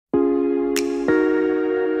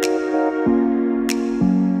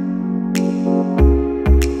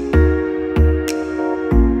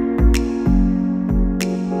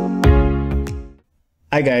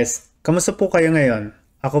Hi guys, kamusta po kayo ngayon?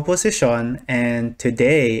 Ako po si Sean and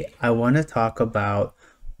today I want to talk about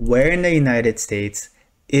where in the United States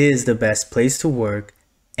is the best place to work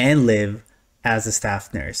and live as a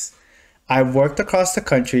staff nurse. I've worked across the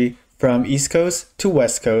country from East Coast to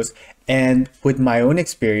West Coast and with my own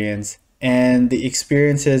experience and the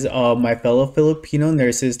experiences of my fellow Filipino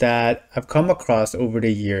nurses that I've come across over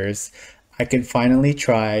the years, I can finally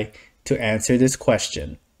try to answer this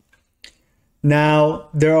question. Now,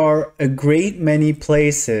 there are a great many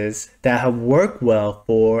places that have worked well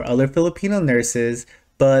for other Filipino nurses,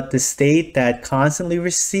 but the state that constantly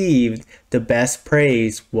received the best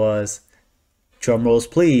praise was, drumrolls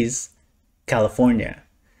please, California.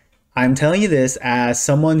 I'm telling you this as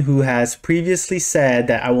someone who has previously said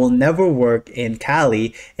that I will never work in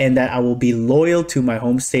Cali and that I will be loyal to my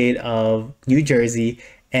home state of New Jersey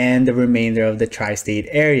and the remainder of the tri-state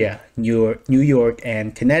area, New York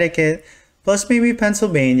and Connecticut, plus maybe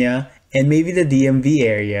Pennsylvania and maybe the DMV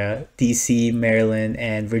area, DC, Maryland,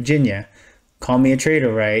 and Virginia. Call me a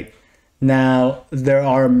traitor, right? Now, there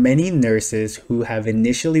are many nurses who have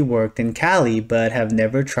initially worked in Cali but have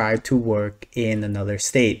never tried to work in another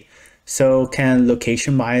state. So, can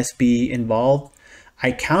location bias be involved?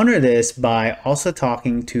 I counter this by also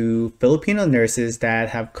talking to Filipino nurses that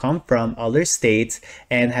have come from other states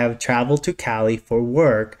and have traveled to Cali for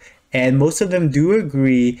work, and most of them do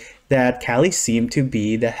agree that Cali seemed to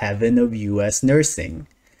be the heaven of US nursing.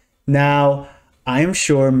 Now, I'm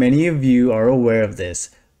sure many of you are aware of this,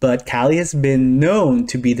 but Cali has been known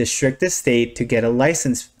to be the strictest state to get a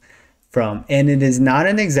license from, and it is not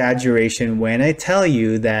an exaggeration when I tell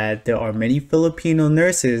you that there are many Filipino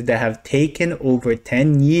nurses that have taken over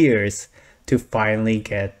 10 years to finally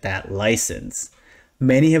get that license.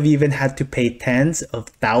 Many have even had to pay tens of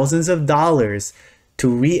thousands of dollars to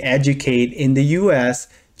re-educate in the US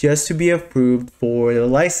just to be approved for the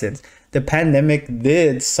license. The pandemic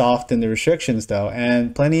did soften the restrictions though,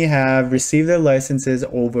 and plenty have received their licenses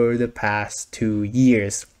over the past 2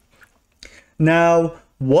 years. Now,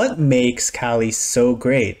 what makes Cali so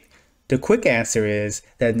great? The quick answer is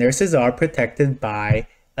that nurses are protected by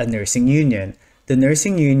a nursing union. The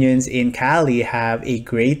nursing unions in Cali have a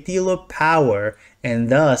great deal of power, and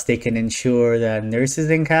thus they can ensure that nurses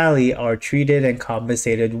in Cali are treated and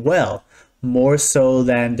compensated well, more so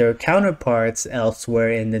than their counterparts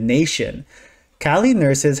elsewhere in the nation. Cali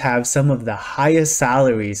nurses have some of the highest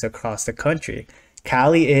salaries across the country.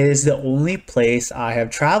 Cali is the only place I have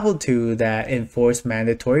traveled to that enforce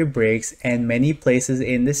mandatory breaks, and many places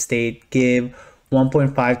in the state give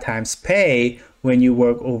 1.5 times pay when you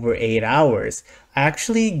work over 8 hours. I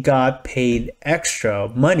actually got paid extra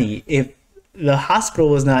money if the hospital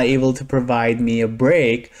was not able to provide me a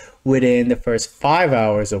break within the first 5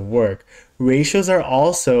 hours of work. Ratios are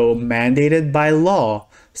also mandated by law,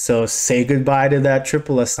 so say goodbye to that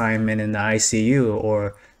triple assignment in the ICU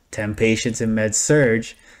or 10 patients in med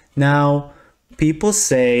surge. Now, people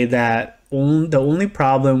say that the only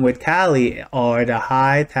problem with Cali are the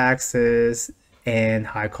high taxes and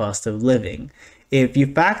high cost of living. If you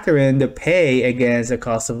factor in the pay against the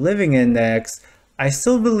cost of living index, I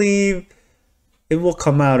still believe it will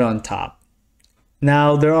come out on top.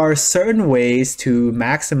 Now, there are certain ways to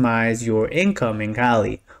maximize your income in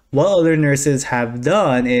Cali. What other nurses have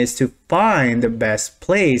done is to find the best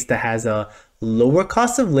place that has a lower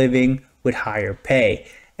cost of living with higher pay.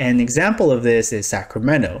 An example of this is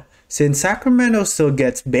Sacramento. Since Sacramento still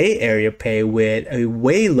gets Bay Area pay with a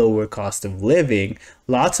way lower cost of living,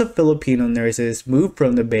 lots of Filipino nurses move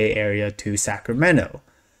from the Bay Area to Sacramento.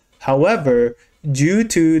 However, due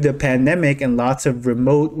to the pandemic and lots of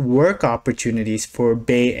remote work opportunities for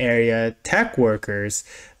Bay Area tech workers,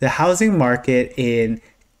 the housing market in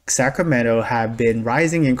Sacramento have been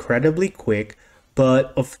rising incredibly quick,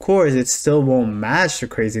 but of course it still won't match the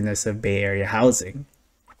craziness of Bay Area housing.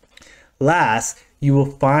 Last, you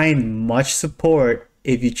will find much support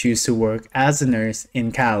if you choose to work as a nurse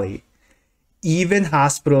in Cali. Even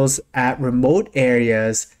hospitals at remote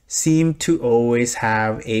areas seem to always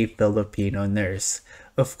have a Filipino nurse.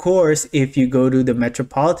 Of course, if you go to the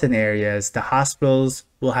metropolitan areas, the hospitals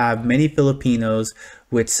will have many Filipinos,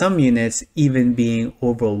 with some units even being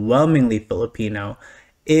overwhelmingly Filipino.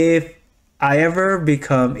 If I ever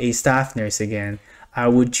become a staff nurse again, I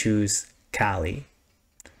would choose Cali.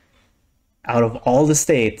 Out of all the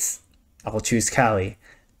states, I'll choose Cali.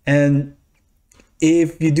 And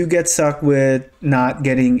if you do get stuck with not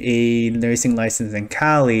getting a nursing license in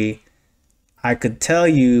Cali, I could tell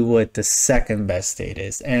you what the second best state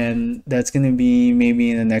is, and that's going to be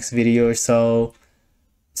maybe in the next video or so.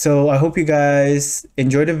 So I hope you guys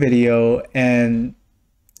enjoyed the video, and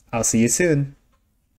I'll see you soon.